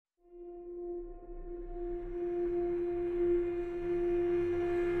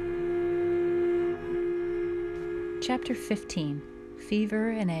Chapter 15,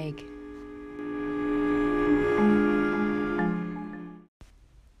 Fever and Ague.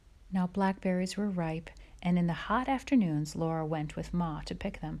 Now blackberries were ripe, and in the hot afternoons Laura went with Ma to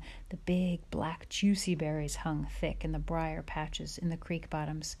pick them. The big, black, juicy berries hung thick in the briar patches in the creek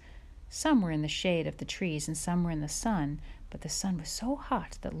bottoms. Some were in the shade of the trees and some were in the sun, but the sun was so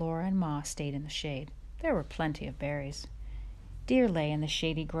hot that Laura and Ma stayed in the shade. There were plenty of berries. Deer lay in the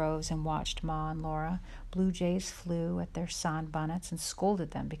shady groves and watched Ma and Laura. Blue jays flew at their sunbonnets and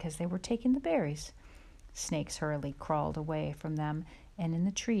scolded them because they were taking the berries. Snakes hurriedly crawled away from them, and in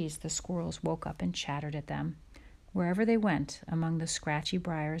the trees the squirrels woke up and chattered at them. Wherever they went, among the scratchy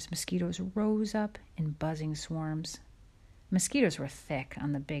briars, mosquitoes rose up in buzzing swarms. Mosquitoes were thick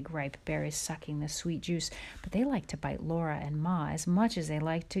on the big ripe berries, sucking the sweet juice, but they liked to bite Laura and Ma as much as they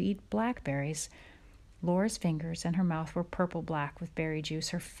liked to eat blackberries. Laura's fingers and her mouth were purple-black with berry juice.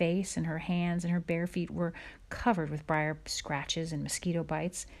 Her face and her hands and her bare feet were covered with briar scratches and mosquito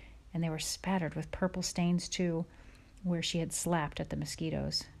bites, and they were spattered with purple stains, too, where she had slapped at the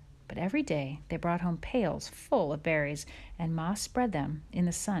mosquitoes. But every day they brought home pails full of berries, and Ma spread them in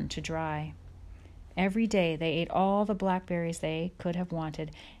the sun to dry. Every day they ate all the blackberries they could have wanted,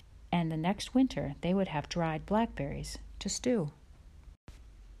 and the next winter they would have dried blackberries to stew.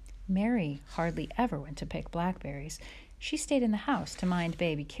 Mary hardly ever went to pick blackberries. She stayed in the house to mind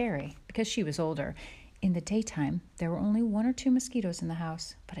baby Carrie, because she was older. In the daytime, there were only 1 or 2 mosquitoes in the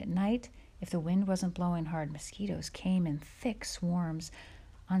house, but at night, if the wind wasn't blowing hard, mosquitoes came in thick swarms.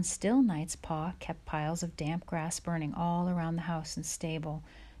 On still nights, Pa kept piles of damp grass burning all around the house and stable.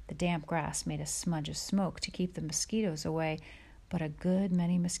 The damp grass made a smudge of smoke to keep the mosquitoes away, but a good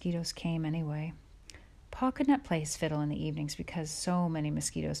many mosquitoes came anyway. Pa could not play his fiddle in the evenings because so many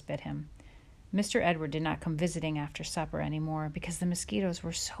mosquitoes bit him. Mr. Edward did not come visiting after supper any more because the mosquitoes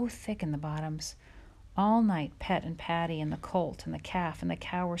were so thick in the bottoms. All night Pet and Patty and the colt and the calf and the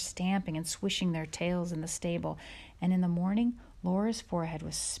cow were stamping and swishing their tails in the stable, and in the morning Laura's forehead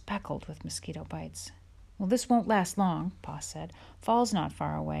was speckled with mosquito bites. "Well, this won't last long," Pa said. "Fall's not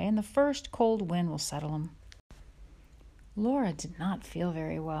far away, and the first cold wind will settle 'em." Laura did not feel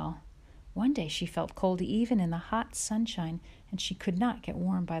very well. One day she felt cold even in the hot sunshine, and she could not get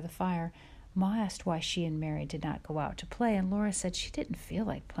warm by the fire. Ma asked why she and Mary did not go out to play, and Laura said she didn't feel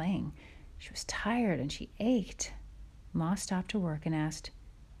like playing. She was tired and she ached. Ma stopped her work and asked,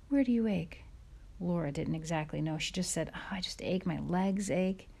 "Where do you ache?" Laura didn't exactly know. She just said, "I just ache, my legs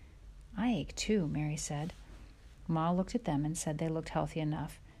ache." "I ache too," Mary said. Ma looked at them and said they looked healthy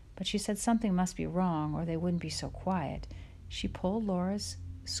enough, but she said something must be wrong or they wouldn't be so quiet. She pulled Laura's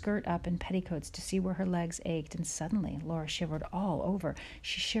skirt up in petticoats to see where her legs ached, and suddenly Laura shivered all over.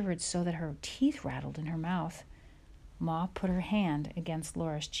 She shivered so that her teeth rattled in her mouth. Ma put her hand against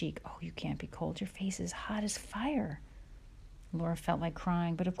Laura's cheek. "Oh, you can't be cold. Your face is hot as fire." Laura felt like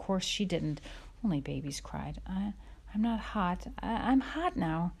crying, but of course she didn't. Only babies cried. I'm not hot. I'm hot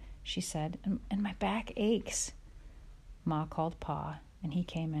now," she said, and my back aches." Ma called Pa, and he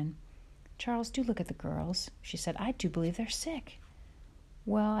came in. "Charles, do look at the girls," she said. "I do believe they're sick."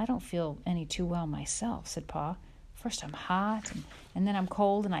 "Well, I don't feel any too well myself," said Pa. "First I'm hot, and then I'm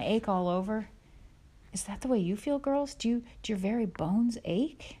cold, and I ache all over." "Is that the way you feel, girls? Do your very bones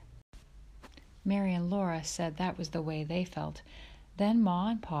ache?" Mary and Laura said that was the way they felt. Then Ma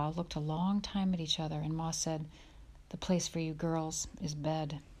and Pa looked a long time at each other, and Ma said, "The place for you girls is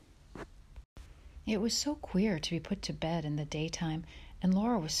bed." It was so queer to be put to bed in the daytime, and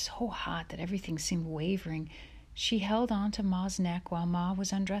Laura was so hot that everything seemed wavering. She held on to Ma's neck while Ma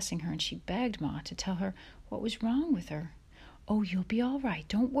was undressing her, and she begged Ma to tell her what was wrong with her. "Oh, you'll be all right.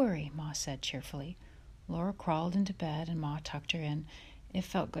 Don't worry," Ma said cheerfully. Laura crawled into bed, and Ma tucked her in. It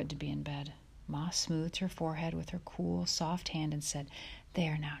felt good to be in bed. Ma smoothed her forehead with her cool, soft hand and said,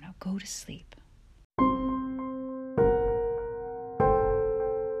 "There now go to sleep."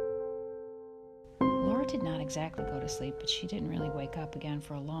 Laura did not exactly go to sleep, but she didn't really wake up again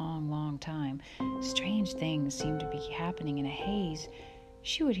for a long, long time. Strange things seemed to be happening in a haze.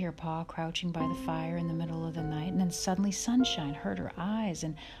 She would hear Pa crouching by the fire in the middle of the night, and then suddenly sunshine hurt her eyes,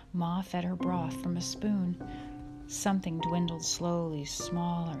 and Ma fed her broth from a spoon. Something dwindled slowly,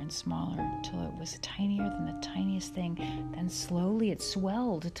 smaller and smaller, until it was tinier than the tiniest thing. Then slowly it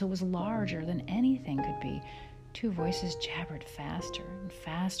swelled until it was larger than anything could be. 2 voices jabbered faster and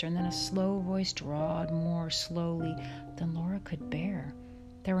faster, and then a slow voice drawled more slowly than Laura could bear.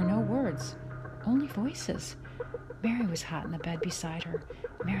 There were no words, only voices. Mary was hot in the bed beside her.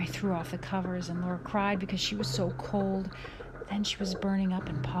 Mary threw off the covers, and Laura cried because she was so cold. Then she was burning up,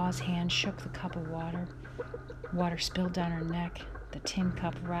 and Pa's hand shook the cup of water. Water spilled down her neck. The tin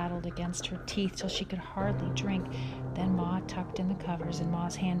cup rattled against her teeth till she could hardly drink. Then Ma tucked in the covers, and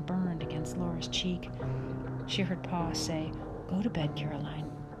Ma's hand burned against Laura's cheek. She heard Pa say, "Go to bed, Caroline."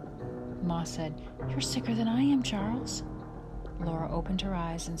 Ma said, "You're sicker than I am, Charles." Laura opened her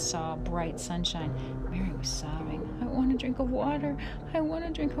eyes and saw bright sunshine. Mary was sobbing. "I want a drink of water. I want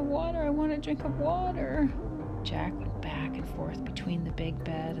a drink of water. I want a drink of water." Jack went back and forth between the big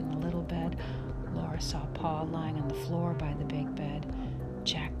bed and the little bed. Laura saw Pa lying on the floor by the big bed.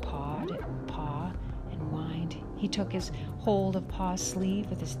 Jack pawed at Pa and whined. He took his hold of Pa's sleeve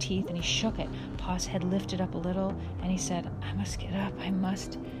with his teeth and he shook it. Pa's head lifted up a little and he said, "I must get up. I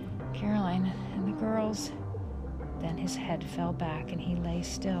must. Caroline and the girls." Then his head fell back and he lay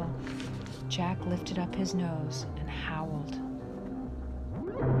still. Jack lifted up his nose and howled.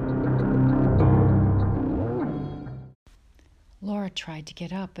 Laura tried to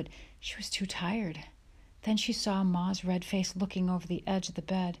get up, but she was too tired. Then she saw Ma's red face looking over the edge of the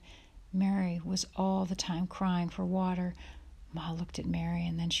bed. Mary was all the time crying for water. Ma looked at Mary,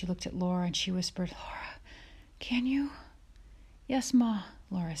 and then she looked at Laura, and she whispered, "Laura, can you?" "Yes, Ma,"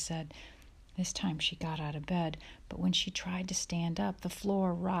 Laura said. This time she got out of bed, but when she tried to stand up, the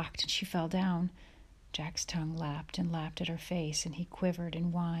floor rocked and she fell down. Jack's tongue lapped and lapped at her face, and he quivered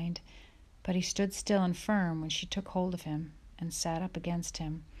and whined. But he stood still and firm when she took hold of him and sat up against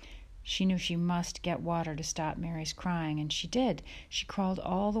him. She knew she must get water to stop Mary's crying, and she did. She crawled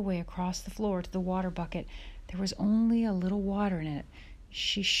all the way across the floor to the water bucket. There was only a little water in it.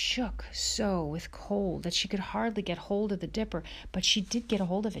 She shook so with cold that she could hardly get hold of the dipper, but she did get a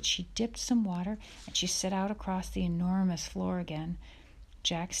hold of it. She dipped some water, and she set out across the enormous floor again.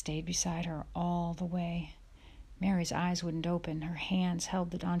 Jack stayed beside her all the way. Mary's eyes wouldn't open. Her hands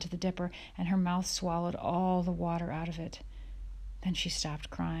held it onto the dipper, and her mouth swallowed all the water out of it. Then she stopped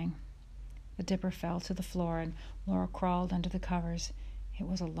crying. The dipper fell to the floor, and Laura crawled under the covers. It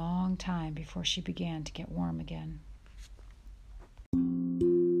was a long time before she began to get warm again.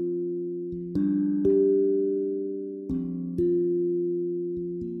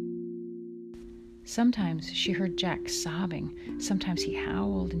 Sometimes she heard Jack sobbing. Sometimes he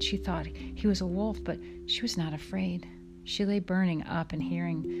howled, and she thought he was a wolf, but she was not afraid. She lay burning up and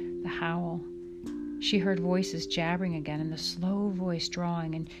hearing the howl. She heard voices jabbering again and the slow voice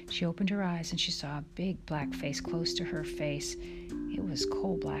drawing, and she opened her eyes and she saw a big black face close to her face. It was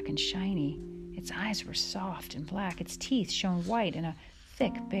coal black and shiny. Its eyes were soft and black. Its teeth shone white in a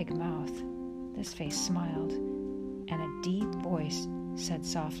thick, big mouth. This face smiled, and a deep voice said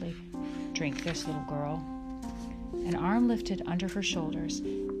softly, "Drink this, little girl." An arm lifted under her shoulders,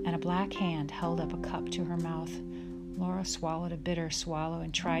 and a black hand held up a cup to her mouth. Laura swallowed a bitter swallow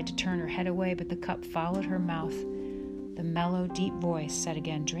and tried to turn her head away, but the cup followed her mouth. The mellow, deep voice said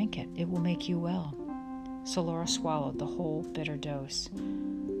again, "Drink it. It will make you well." So Laura swallowed the whole bitter dose.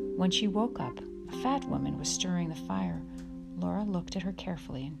 When she woke up, a fat woman was stirring the fire. Laura looked at her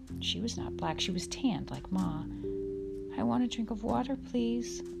carefully, and she was not black. She was tanned like Ma. "I want a drink of water,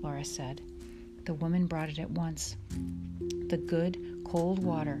 please," Laura said. The woman brought it at once. The good, cold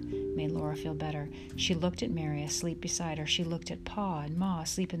water made Laura feel better. She looked at Mary asleep beside her. She looked at Pa and Ma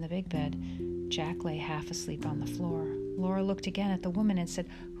asleep in the big bed. Jack lay half asleep on the floor. Laura looked again at the woman and said,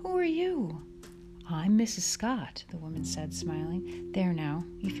 "Who are you?" "I'm Mrs. Scott," the woman said, smiling. "There now,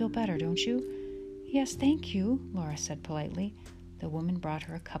 you feel better, don't you?" "Yes, thank you," Laura said politely. The woman brought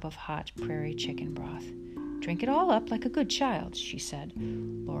her a cup of hot prairie chicken broth. "Drink it all up like a good child," she said.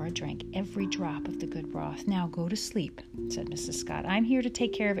 Laura drank every drop of the good broth. "Now go to sleep," said Mrs. Scott. "I'm here to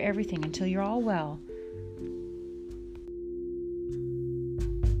take care of everything until you're all well."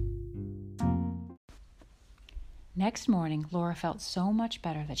 Next morning, Laura felt so much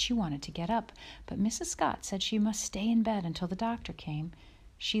better that she wanted to get up, but Mrs. Scott said she must stay in bed until the doctor came.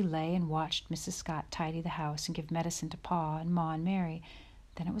 She lay and watched Mrs. Scott tidy the house and give medicine to Pa and Ma and Mary.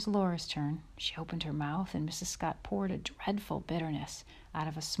 Then it was Laura's turn. She opened her mouth, and Mrs. Scott poured a dreadful bitterness out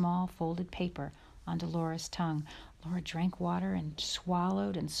of a small folded paper onto Laura's tongue. Laura drank water and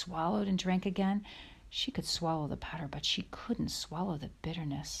swallowed and drank again. She could swallow the powder, but she couldn't swallow the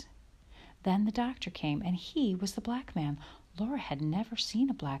bitterness. Then the doctor came, and he was the black man. Laura had never seen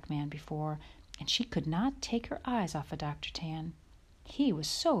a black man before, and she could not take her eyes off of Dr. Tan. He was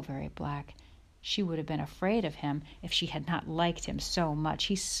so very black. She would have been afraid of him if she had not liked him so much.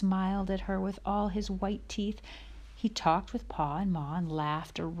 He smiled at her with all his white teeth. He talked with Pa and Ma and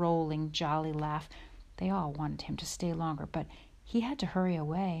laughed a rolling, jolly laugh. They all wanted him to stay longer, but he had to hurry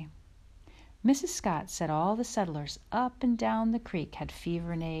away. Mrs. Scott said all the settlers up and down the creek had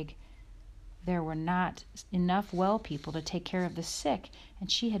fever and ague. There were not enough well people to take care of the sick, and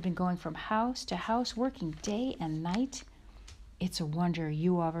she had been going from house to house working day and night. "It's a wonder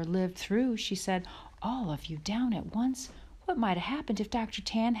you ever lived through," she said. "All of you down at once. What might have happened if Dr.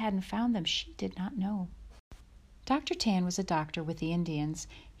 Tan hadn't found them, she did not know." Dr. Tan was a doctor with the Indians.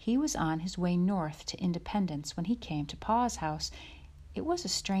 He was on his way north to Independence when he came to Pa's house. It was a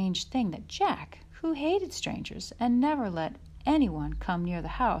strange thing that Jack, who hated strangers and never let anyone come near the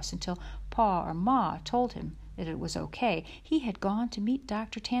house until Pa or Ma told him that it was okay, he had gone to meet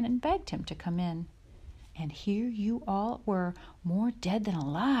Dr. Tan and begged him to come in. "And here you all were, more dead than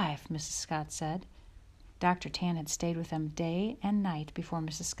alive," Mrs. Scott said. Dr. Tan had stayed with them day and night before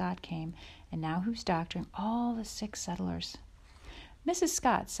Mrs. Scott came, and now he was doctoring all the sick settlers. Mrs.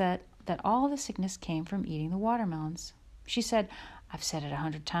 Scott said that all the sickness came from eating the watermelons. She said, "I've said it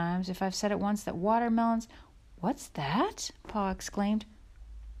 100 times, if I've said it once, that watermelons—" "What's that?" Pa exclaimed.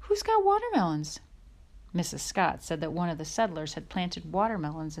 "Who's got watermelons?" Mrs. Scott said that one of the settlers had planted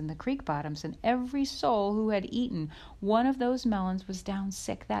watermelons in the creek bottoms, and every soul who had eaten one of those melons was down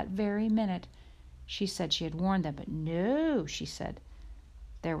sick that very minute. She said she had warned them, but no, she said.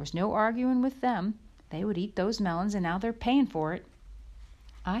 There was no arguing with them. They would eat those melons, and now they're paying for it.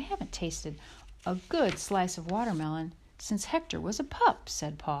 "I haven't tasted a good slice of watermelon since Hector was a pup,"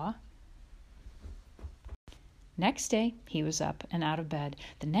 said Pa. Next day, he was up and out of bed.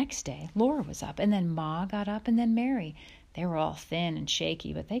 The next day, Laura was up, and then Ma got up, and then Mary. They were all thin and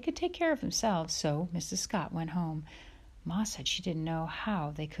shaky, but they could take care of themselves, so Mrs. Scott went home. Ma said she didn't know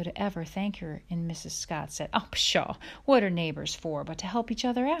how they could ever thank her, and Mrs. Scott said, "Oh, pshaw, what are neighbors for but to help each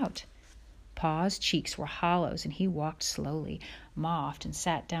other out?" Pa's cheeks were hollows, and he walked slowly. Ma often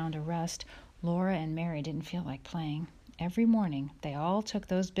sat down to rest. Laura and Mary didn't feel like playing. Every morning they all took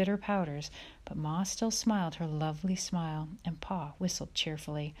those bitter powders, but Ma still smiled her lovely smile, and Pa whistled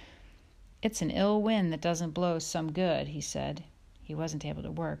cheerfully. "It's an ill wind that doesn't blow some good," he said. He wasn't able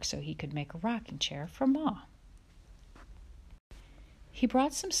to work, so he could make a rocking chair for Ma. He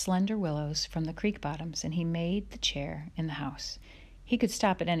brought some slender willows from the creek bottoms, and he made the chair in the house. He could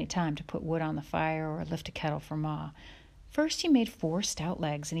stop at any time to put wood on the fire or lift a kettle for Ma. First he made 4 stout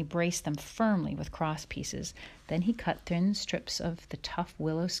legs, and he braced them firmly with cross pieces. Then he cut thin strips of the tough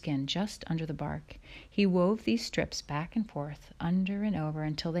willow skin just under the bark. He wove these strips back and forth, under and over,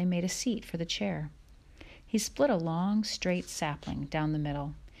 until they made a seat for the chair. He split a long, straight sapling down the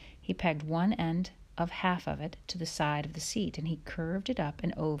middle. He pegged one end of half of it to the side of the seat, and he curved it up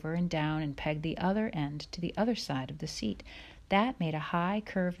and over and down and pegged the other end to the other side of the seat. That made a high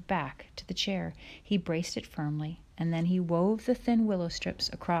curved back to the chair. He braced it firmly, and then he wove the thin willow strips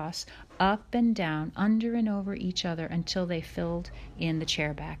across, up and down, under and over each other until they filled in the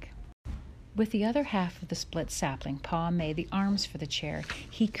chair back. With the other half of the split sapling, Pa made the arms for the chair.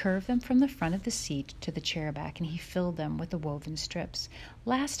 He curved them from the front of the seat to the chair back, and he filled them with the woven strips.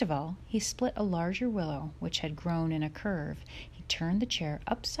 Last of all, he split a larger willow, which had grown in a curve. He turned the chair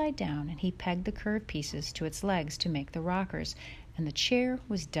upside down, and he pegged the curved pieces to its legs to make the rockers, and the chair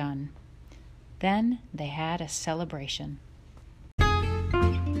was done. Then they had a celebration.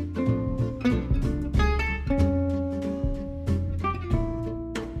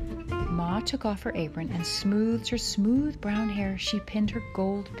 Took off her apron and smoothed her smooth brown hair. She pinned her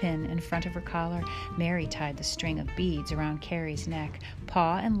gold pin in front of her collar. Mary tied the string of beads around Carrie's neck.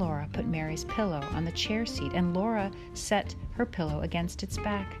 Pa and Laura put Mary's pillow on the chair seat, and Laura set her pillow against its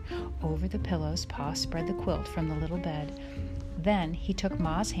back. Over the pillows, Pa spread the quilt from the little bed. Then he took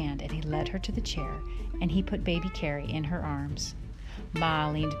Ma's hand and he led her to the chair, and he put baby Carrie in her arms. Ma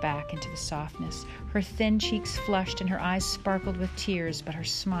leaned back into the softness. Her thin cheeks flushed and her eyes sparkled with tears, but her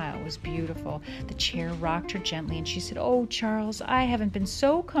smile was beautiful. The chair rocked her gently, and she said, "Oh, Charles, I haven't been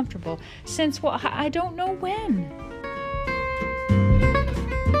so comfortable since, well, I don't know when."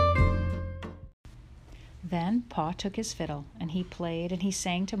 Then Pa took his fiddle, and he played, and he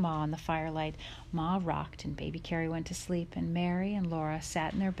sang to Ma in the firelight. Ma rocked, and baby Carrie went to sleep, and Mary and Laura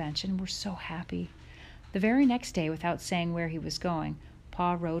sat in their bench and were so happy. The very next day, without saying where he was going,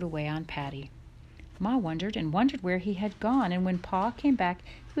 Pa rode away on Patty. Ma wondered and wondered where he had gone, and when Pa came back,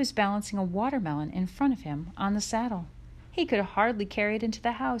 he was balancing a watermelon in front of him on the saddle. He could hardly carry it into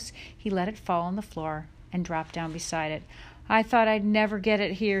the house. He let it fall on the floor and dropped down beside it. "I thought I'd never get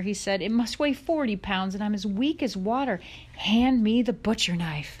it here," he said. "It must weigh 40 pounds, and I'm as weak as water. Hand me the butcher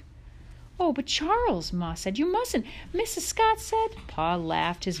knife." "Oh, but Charles," Ma said, "you mustn't. Mrs. Scott said—" Pa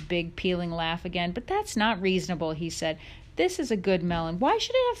laughed his big peeling laugh again. "But that's not reasonable," he said. "This is a good melon. Why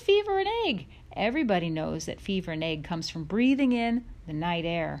should it have fever and ague? Everybody knows that fever and ague comes from breathing in the night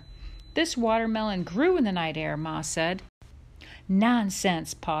air." "This watermelon grew in the night air," Ma said.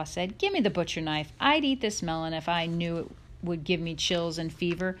 "Nonsense," Pa said. "Give me the butcher knife. I'd eat this melon if I knew it would give me chills and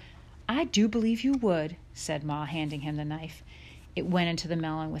fever." "I do believe you would," said Ma, handing him the knife. It went into the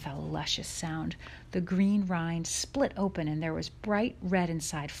melon with a luscious sound. The green rind split open, and there was bright red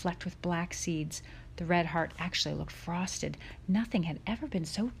inside, flecked with black seeds. The red heart actually looked frosted. Nothing had ever been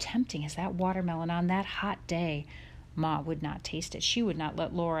so tempting as that watermelon on that hot day. Ma would not taste it. She would not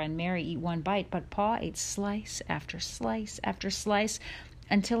let Laura and Mary eat one bite, but Pa ate slice after slice after slice,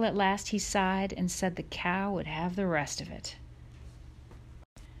 until at last he sighed and said the cow would have the rest of it.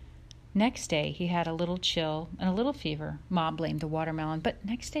 Next day he had a little chill and a little fever. Ma blamed the watermelon, but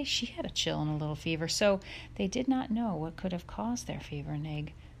next day she had a chill and a little fever, so they did not know what could have caused their fever and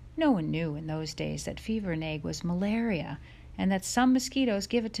ague. No one knew in those days that fever and ague was malaria, and that some mosquitoes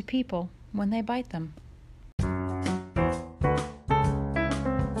give it to people when they bite them.